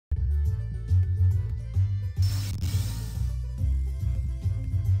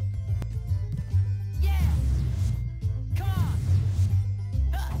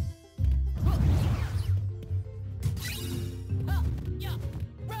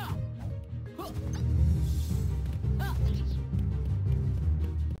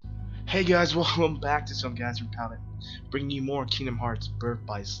Hey guys, welcome back to some guys from Palette, bringing you more Kingdom Hearts Birth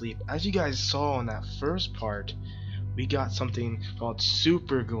by Sleep. As you guys saw in that first part, we got something called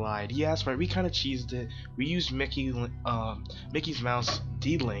Super Glide. Yeah, that's right, we kind of cheesed it. We used Mickey's Mouse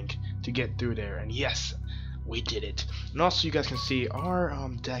D-Link to get through there, and yes, we did it. And also, you guys can see our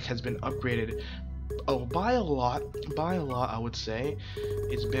deck has been upgraded. By a lot, I would say.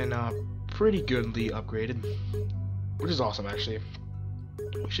 It's been pretty goodly upgraded, which is awesome actually.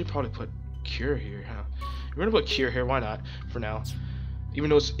 We should probably put Cure here, huh? We're gonna put Cure here, why not, for now. Even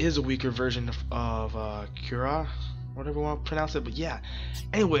though it is a weaker version of Cura, whatever you want to pronounce it, but yeah.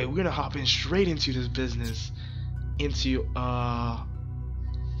 Anyway, we're gonna hop in straight into this business, into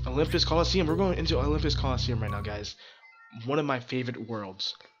Olympus Coliseum. We're going into Olympus Coliseum right now, guys. One of my favorite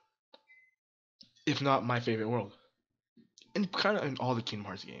worlds. If not my favorite world. And kind of in all the Kingdom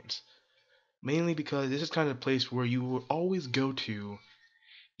Hearts games. Mainly because this is kind of the place where you will always go to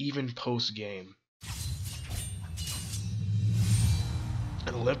even post-game.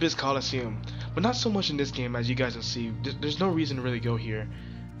 An Olympus Coliseum, but not so much in this game. As you guys can see, there's no reason to really go here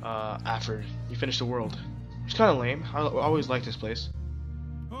after you finish the world. It's kind of lame. I always like this place.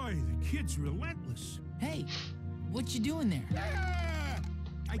 Boy, the kid's relentless. Hey, what you doing there? Ah,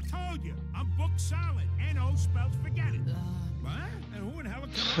 I told you, I'm booked solid. N-O spells forget it. What? And who in hell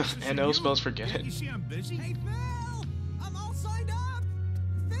are N-O spells forget it. You see I'm busy? Hey, Phil! I'm all signed up!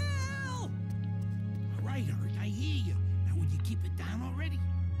 Phil! All right, Art, I hear you. Now would you keep it down already?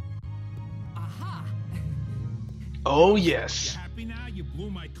 Aha! Oh You yes. happy now? You blew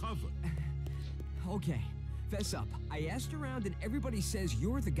my cover. Okay, fess up. I asked around and everybody says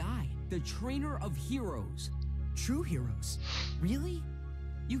you're the guy, the trainer of heroes. True heroes. Really?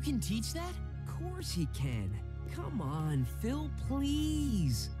 You can teach that? Of course he can. Come on, Phil,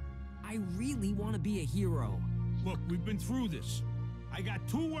 please. I really want to be a hero. Look, we've been through this. I got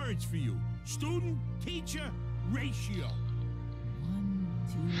 2 words for you. Student, teacher, ratio. 1,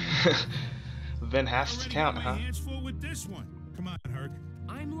 2... Then has to Already count, got my huh? hands full with this one. Come on, Herc.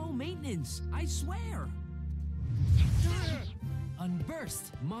 I'm low maintenance, I swear.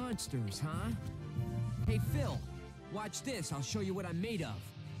 Unburst. Monsters, huh? Hey, Phil, watch this. I'll show you what I'm made of.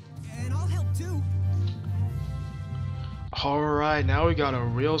 And I'll help too. Alright, now we got a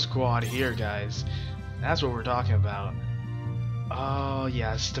real squad here, guys. That's what we're talking about. Oh,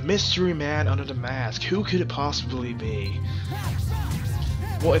 yes, the mystery man under the mask. Who could it possibly be?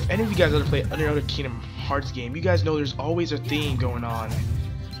 Well, if any of you guys ever played another Kingdom Hearts game, you guys know there's always a theme going on.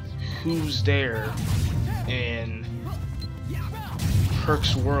 Who's there in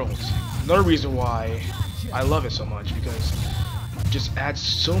Herc's world? Another reason why I love it so much, because it just adds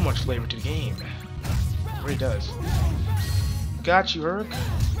so much flavor to the game. It really does. Got you, Herc.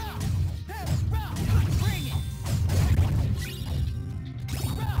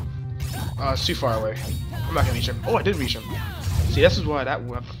 It's too far away. I'm not gonna reach him. Oh, I did reach him. See, this is why that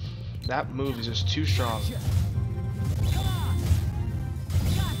move is just too strong.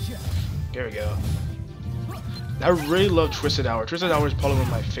 There we go. I really love Twisted Hour. Twisted Hour is probably one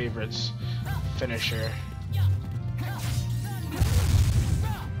of my favorites. Finisher.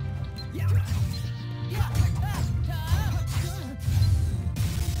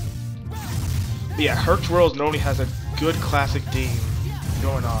 But yeah, Herc's World normally has a good classic theme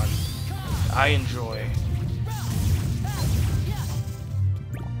going on. I enjoy.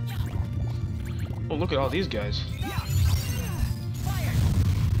 Oh, look at all these guys.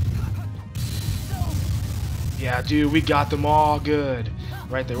 Yeah, dude, we got them all good.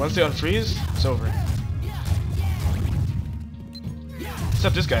 Right there. Once they unfreeze, it's over.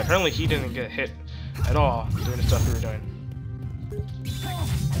 Except this guy. Apparently he didn't get hit at all doing the stuff we were doing.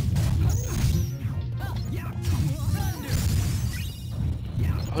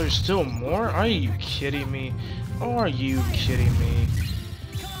 Oh, there's still more? Are you kidding me? Are you kidding me?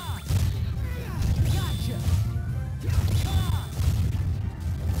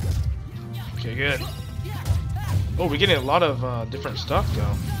 Okay, good. Oh, we're getting a lot of different stuff though,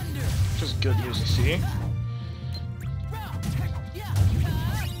 which is good news to see.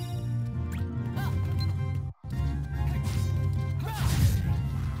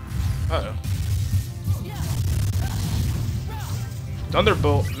 Uh-oh.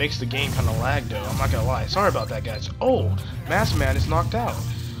 Thunderbolt makes the game kind of lag though, I'm not gonna lie. Sorry about that, guys. Oh, Mass Man is knocked out.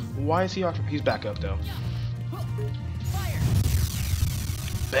 Why is he off? He's back up though.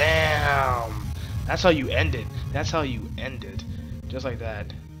 Bam! That's how you end it. That's how you end it. Just like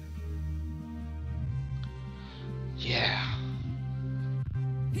that. Yeah.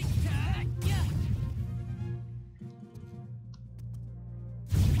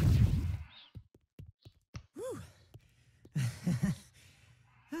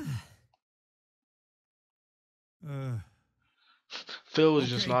 Phil is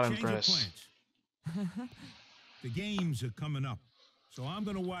just Okay, not change of impressed. plans. The games are coming up. So I'm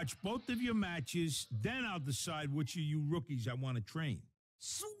going to watch both of your matches, then I'll decide which of you rookies I want to train.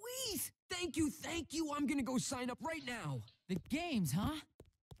 Sweet! Thank you, thank you. I'm gonna go sign up right now. The games, huh?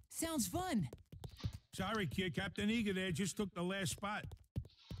 Sounds fun. Sorry, kid. Captain Eager there just took the last spot.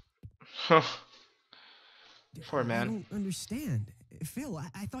 Huh. Poor I man. don't understand. Phil,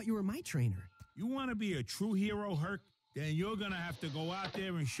 I thought you were my trainer. You want to be a true hero, Herc? Then you're going to have to go out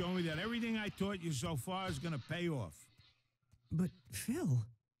there and show me that everything I taught you so far is going to pay off. But, Phil...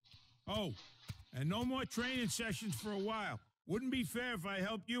 Oh, and no more training sessions for a while. Wouldn't be fair if I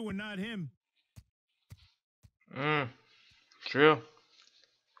helped you and not him. True.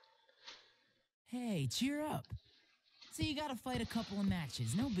 Hey, cheer up. So you gotta fight a couple of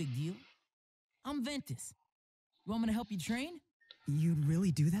matches, no big deal. I'm Ventus. You want me to help you train? You'd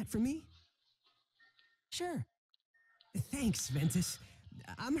really do that for me? Sure. Thanks, Ventus.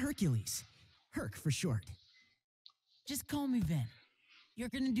 I'm Hercules. Herc for short. Just call me Ven. You're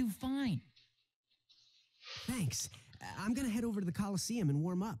gonna do fine. Thanks. I'm gonna head over to the Coliseum and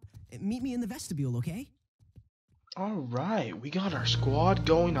warm up. Meet me in the vestibule, okay? Alright, we got our squad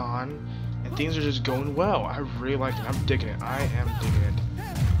going on, and things are just going well. I really like it. I'm digging it. I am digging it.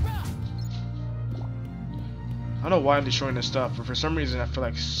 I don't know why I'm destroying this stuff, but for some reason I feel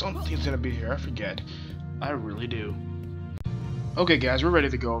like something's gonna be here. I forget. I really do. Okay, guys, we're ready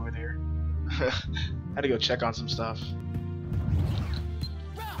to go over there. Had to go check on some stuff.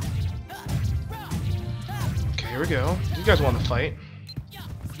 Okay, here we go. You guys want to fight?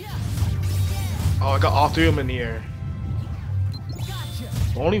 Oh, I got all three of them in the air.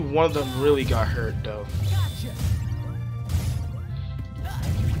 Only one of them really got hurt, though.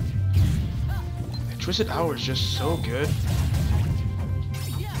 And Twisted Hour is just so good.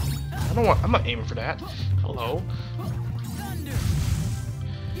 I'm not aiming for that. Hello.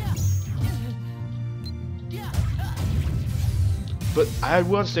 But I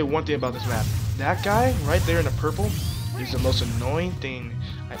will say one thing about this map. That guy right there in the purple is the most annoying thing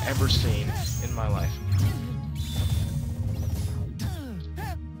I've ever seen in my life.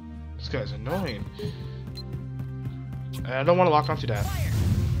 This guy's annoying. I don't want to lock onto that.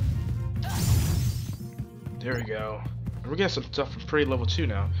 There we go. We're getting some stuff from pretty level 2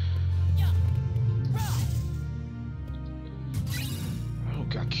 now. Oh,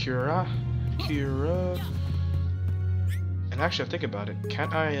 got Cura. And actually, I think about it.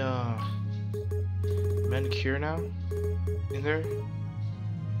 Can't I, mend Cure now? In there?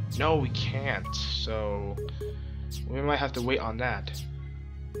 No, we can't. So, we might have to wait on that.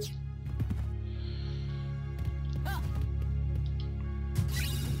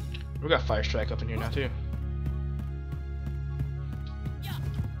 We got Fire Strike up in here now, too.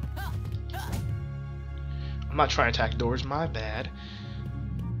 I'm not trying to attack doors, my bad.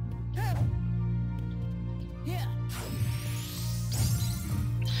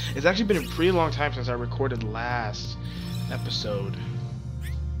 It's actually been a pretty long time since I recorded last episode.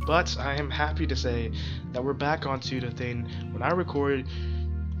 But I am happy to say that we're back onto the thing. When I record,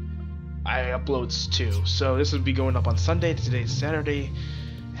 I upload too. So this will be going up on Sunday. Today's Saturday.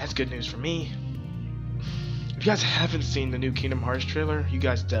 That's good news for me. If you guys haven't seen the new Kingdom Hearts trailer, you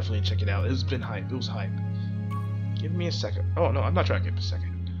guys definitely check it out. It's been hype. It was hype. Give me a second. Oh no, I'm not trying to give a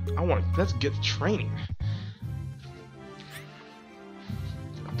second. Let's get training.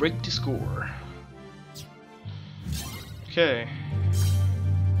 Break the score. Okay.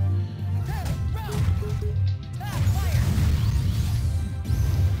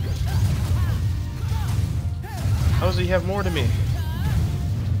 How does he have more than me?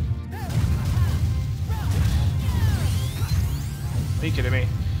 Are you kidding me?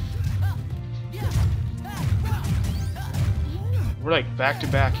 We're like back to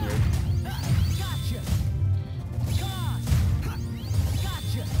back here.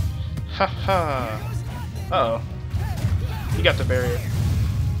 Haha. Uh-oh. He got the barrier.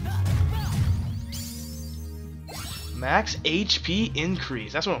 Max HP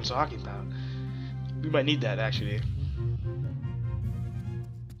increase. That's what I'm talking about. We might need that actually.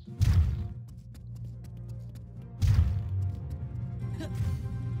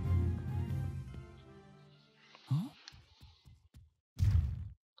 Huh?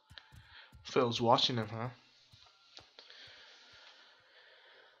 Phil's watching him, huh?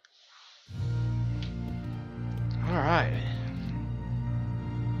 Alright.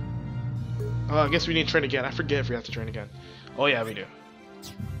 I guess we need to train again. I forget if we have to train again. Oh yeah, we do.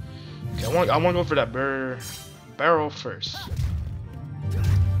 Okay, I want to go for that barrel first.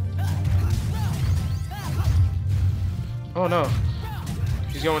 Oh no.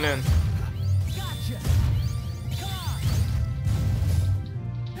 He's going in.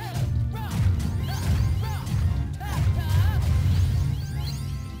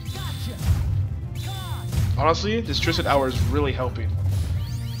 Honestly, this Twisted Hour is really helping.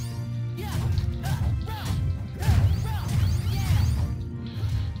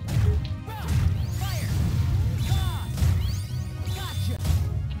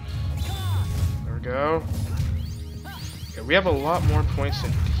 There we go. Okay, we have a lot more points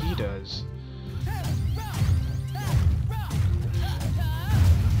than he does.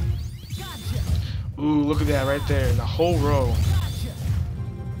 Ooh, look at that right there, in the whole row.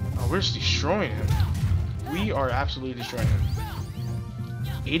 Oh, we're just destroying him. We are absolutely destroying him.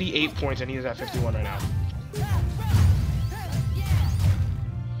 88 points and he's at 51 right now.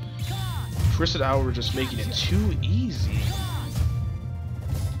 Twisted Hour just making it too easy.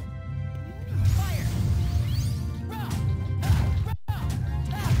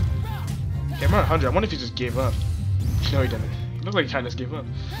 Okay, I'm at 100. I wonder if he just gave up. No, he didn't. It looked like he kind of just gave up.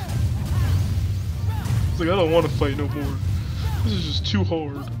 He's like, I don't want to fight no more. This is just too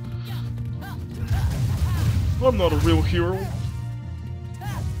hard. I'm not a real hero.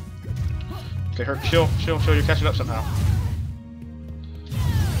 Okay, her chill, you're catching up somehow.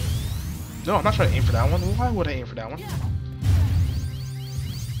 No, I'm not trying to aim for that one. Why would I aim for that one?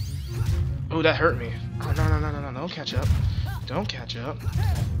 Oh, that hurt me. Oh, no, don't catch up. Don't catch up.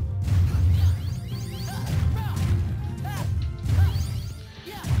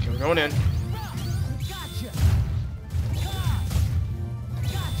 Okay, we're going in.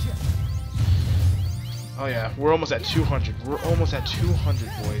 Oh yeah, we're almost at 200. We're almost at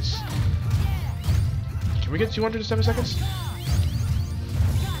 200, boys. Can we get 200 in 7 seconds? I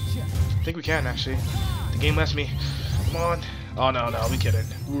think we can, actually. The game lets me. Come on. Oh no, we kidding.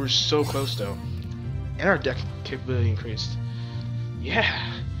 We were so close though. And our deck capability increased.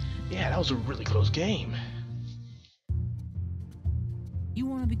 Yeah, that was a really close game. You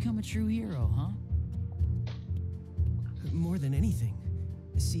want to become a true hero, huh? More than anything.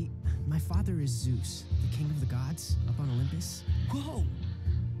 See, my father is Zeus, the king of the gods, up on Olympus. Whoa!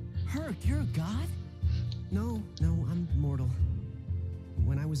 Herc, you're a god? No, I'm mortal.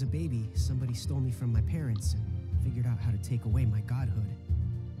 When I was a baby, somebody stole me from my parents and figured out how to take away my godhood.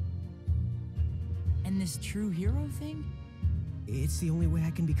 And this true hero thing? It's the only way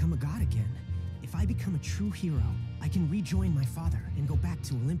I can become a god again. If I become a true hero, I can rejoin my father and go back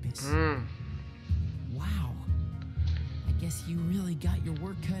to Olympus. Wow. I guess you really got your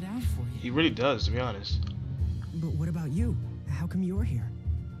work cut out for you. He really does, to be honest. But what about you? How come you're here?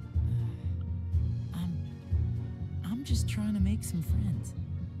 I'm just trying to make some friends.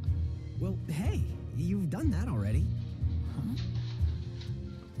 Well, hey, you've done that already. Huh?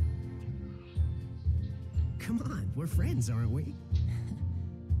 Come on, we're friends, aren't we?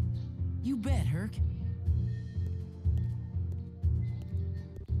 You bet, Herc.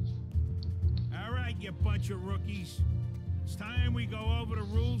 All right, you bunch of rookies. It's time we go over the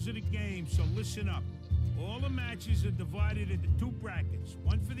rules of the game, so listen up. All the matches are divided into 2 brackets,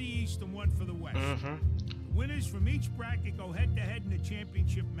 one for the East and one for the West. Winners from each bracket go head-to-head in a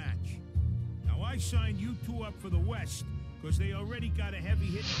championship match. Now, I signed you 2 up for the West because they already got a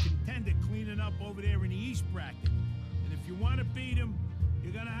heavy-hitting contender cleaning up over there in the East bracket. And if you want to beat them,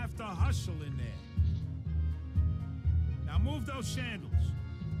 you're going to have to hustle in there. Now, move those sandals.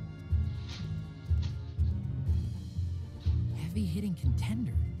 Heavy-hitting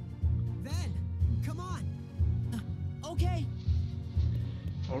contender. Then, come on. Okay.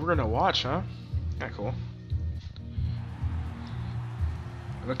 Oh, we're gonna watch, huh? Yeah, cool.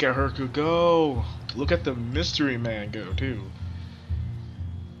 Look at Hercule go! Look at the mystery man go, too.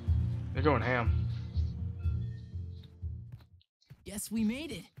 They're going ham. Guess we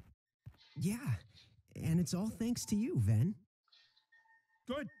made it. Yeah, and it's all thanks to you, Ven.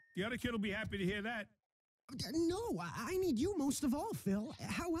 Good. The other kid will be happy to hear that. No, I need you most of all, Phil.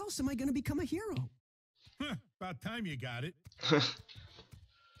 How else am I going to become a hero? Huh, about time you got it.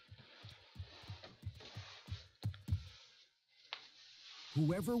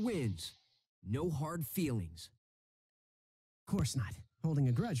 Whoever wins, no hard feelings. Of course not. Holding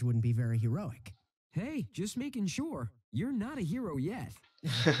a grudge wouldn't be very heroic. Hey, just making sure. You're not a hero yet.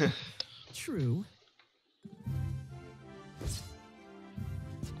 True.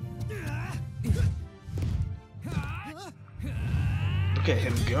 Look at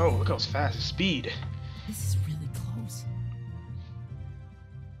him go. Look how fast his speed. This is really close.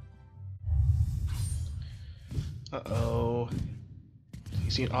 Uh-oh.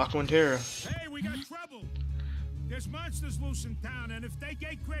 You seen Aqua and Terra. Hey, we got trouble. There's monsters loose in town, and if they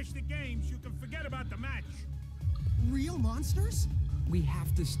gatecrash the games, you can forget about the match. Real monsters? We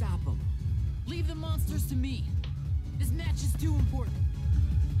have to stop them. Leave the monsters to me. This match is too important.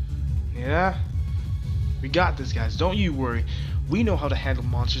 Yeah? We got this, guys. Don't you worry. We know how to handle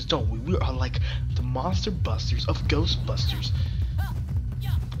monsters, don't we? We are like the monster busters of Ghostbusters.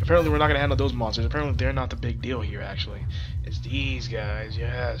 Apparently we're not gonna handle those monsters. Apparently they're not the big deal here, actually. It's these guys,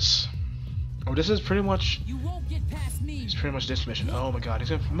 yes. Oh, this is pretty much... You won't get past me. It's pretty much this mission. Oh my god,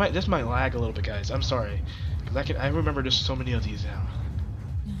 this might lag a little bit, guys. I'm sorry. 'Cause I remember there's so many of these now.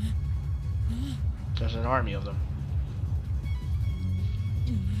 There's an army of them.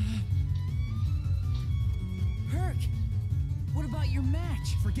 Herc, what about your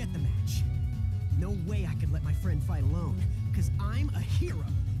match? Forget the match. No way I could let my friend fight alone, because I'm a hero.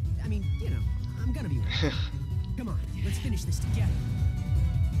 I mean, you know, I'm gonna be one. Come on, let's finish this together.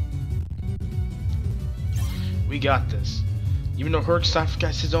 We got this. Even though Herc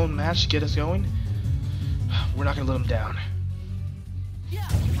sacrificed his own match to get us going, we're not gonna let him down.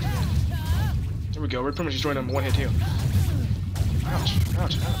 There we go. We're pretty much destroying him in one hit too. Ouch!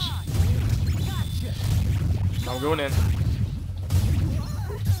 Ouch! Ouch! Now we're going in.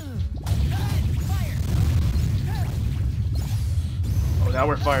 Oh, now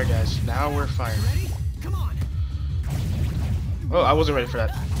we're fire, guys. Now we're fire. Oh, I wasn't ready for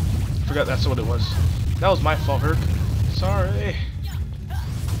that. Forgot that's what it was. That was my fault, Herc. Sorry.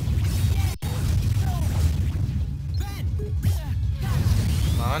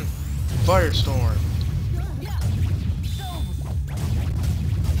 Come on. Firestorm.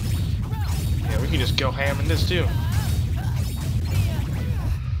 Yeah, we can just go ham in this too.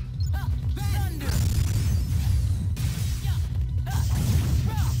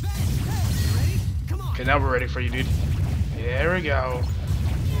 Okay, now we're ready for you, dude. There we go.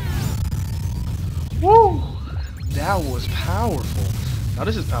 Woo! That was powerful. Now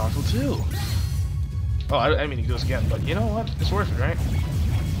this is powerful too. Oh, I mean to do this again, but you know what? It's worth it, right?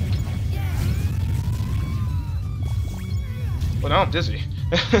 Well, now I'm dizzy.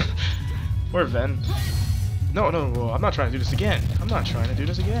 Poor Ven. No, I'm not trying to do this again. I'm not trying to do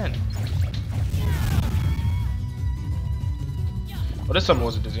this again. Well, this time I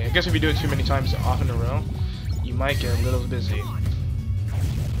wasn't dizzy. I guess if you do it too many times off in a row, you might get a little dizzy.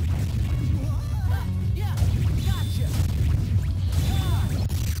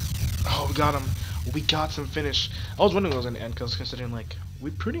 Oh, we got him. We got some finish. I was wondering when it was going to end, because considering, like,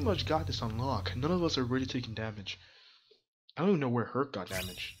 we pretty much got this on lock. None of us are really taking damage. I don't even know where Herc got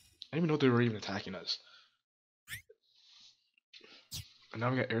damage. I didn't even know they were even attacking us. And now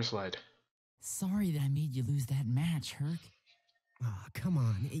we got air slide. Sorry that I made you lose that match, Herc. Oh, come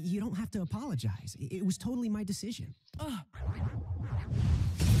on. You don't have to apologize. It was totally my decision.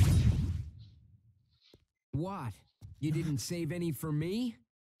 What? You didn't save any for me?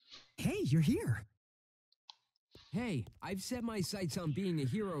 Hey, you're here. Hey, I've set my sights on being a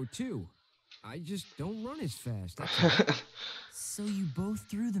hero too. I just don't run as fast. That's all. So you both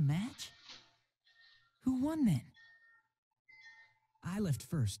threw the match? Who won then? I left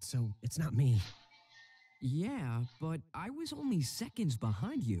first, so it's not me. Yeah, but I was only seconds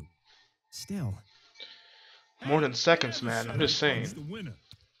behind you. Still. More than seconds, man. I'm just saying. The winner.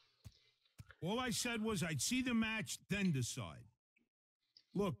 All I said was I'd see the match, then decide.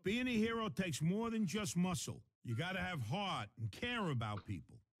 Look, being a hero takes more than just muscle. You gotta have heart and care about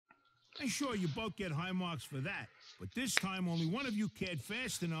people. And sure, you both get high marks for that, but this time only one of you cared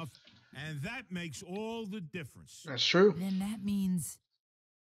fast enough, and that makes all the difference. That's true. Then that means...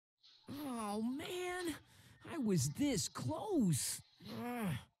 Oh, man. I was this close.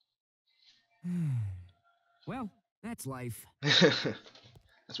 Well, that's life.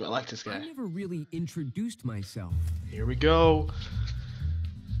 That's why I like this I guy. never really introduced myself. Here we go.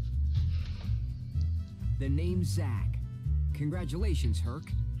 The name's Zach. Congratulations,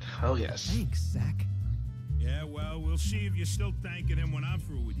 Herc. Oh yes. Thanks, Zach. Yeah, well, we'll see if you're still thanking him when I'm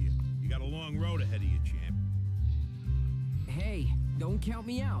through with you. You got a long road ahead of you, champ. Hey, don't count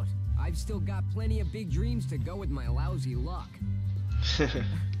me out. I've still got plenty of big dreams to go with my lousy luck.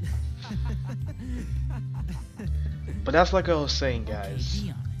 But that's like I was saying, Okay, guys.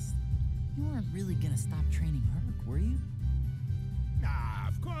 be honest. You weren't really gonna stop training Herc, were you? Nah,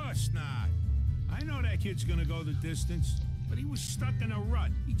 of course not. I know that kid's gonna go the distance, but he was stuck in a rut.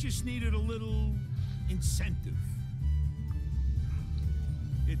 He just needed a little incentive.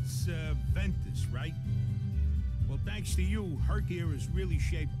 It's Ventus, right? Well, thanks to you, Herc here is really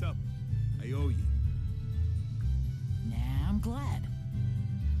shaped up. I owe you. Nah, I'm glad.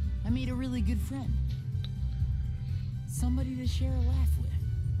 I made a really good friend. Somebody to share a laugh with.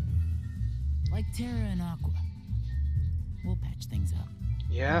 Like Terra and Aqua. We'll patch things up.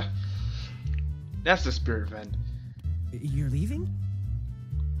 Yeah. That's the spirit, Ven. You're leaving?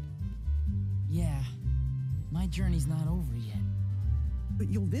 Yeah, my journey's not over yet. But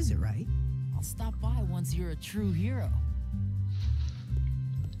you'll visit, right? I'll stop by once you're a true hero.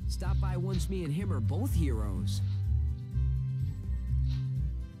 Stop by once me and him are both heroes.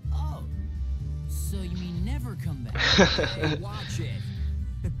 Oh, so you mean never come back? Hey, watch it.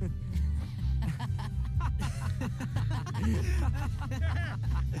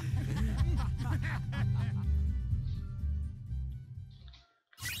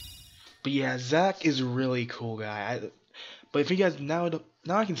 But yeah, Zach is a really cool guy. But if you guys now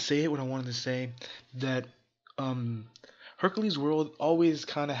I can say it what I wanted to say, that Hercules World always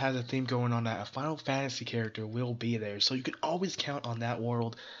kind of has a theme going on that a Final Fantasy character will be there, so you can always count on that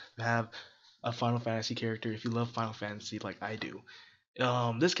world to have a Final Fantasy character if you love Final Fantasy like I do.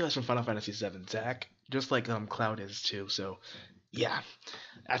 This guy's from Final Fantasy VII, Zach, just like Cloud is too. So yeah,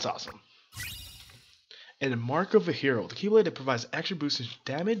 that's awesome. And the Mark of a Hero, the Keyblade that provides extra boost in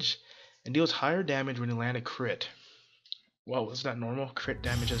damage and deals higher damage when you land a crit. Whoa, is that normal? Crit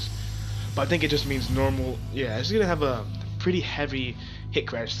damages. But I think it just means normal. Yeah, it's gonna have a pretty heavy hit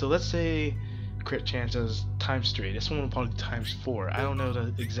crash. So let's say crit chances times 3. This one will probably times 4. I don't know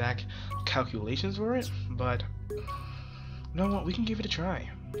the exact calculations for it, but you know what? We can give it a try.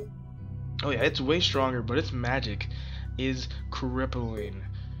 Oh yeah, it's way stronger, but its magic is crippling.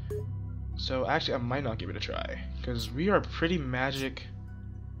 So actually, I might not give it a try because we are pretty magic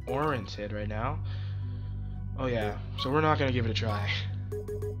oriented right now. Oh yeah, so we're not gonna give it a try.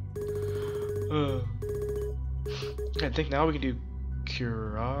 I think now we can do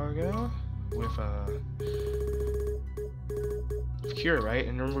Curaga with Cure, right?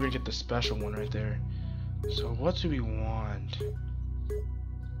 And then we're gonna get the special one right there. So what do we want?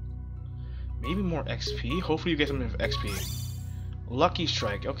 Maybe more XP? Hopefully you get something with XP. Lucky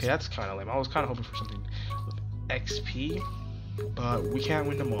Strike. Okay, that's kind of lame. I was kind of hoping for something with XP, but we can't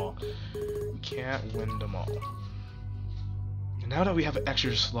win them all. We can't win them all. And now that we have an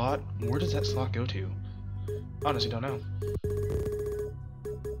extra slot, where does that slot go to? Honestly, don't know.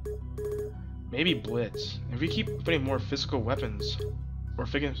 Maybe Blitz. If we keep putting more physical weapons or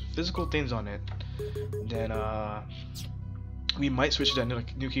physical things on it, then we might switch to that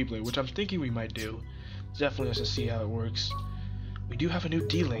new Keyblade, which I'm thinking we might do. Definitely just to see how it works. We do have a new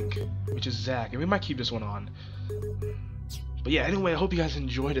D-Link, which is Zack, and we might keep this one on. But yeah, anyway, I hope you guys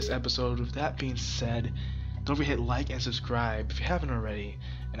enjoyed this episode. With that being said, don't forget to like and subscribe if you haven't already,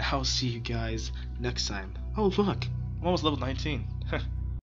 and I'll see you guys next time. Oh look, I'm almost level 19.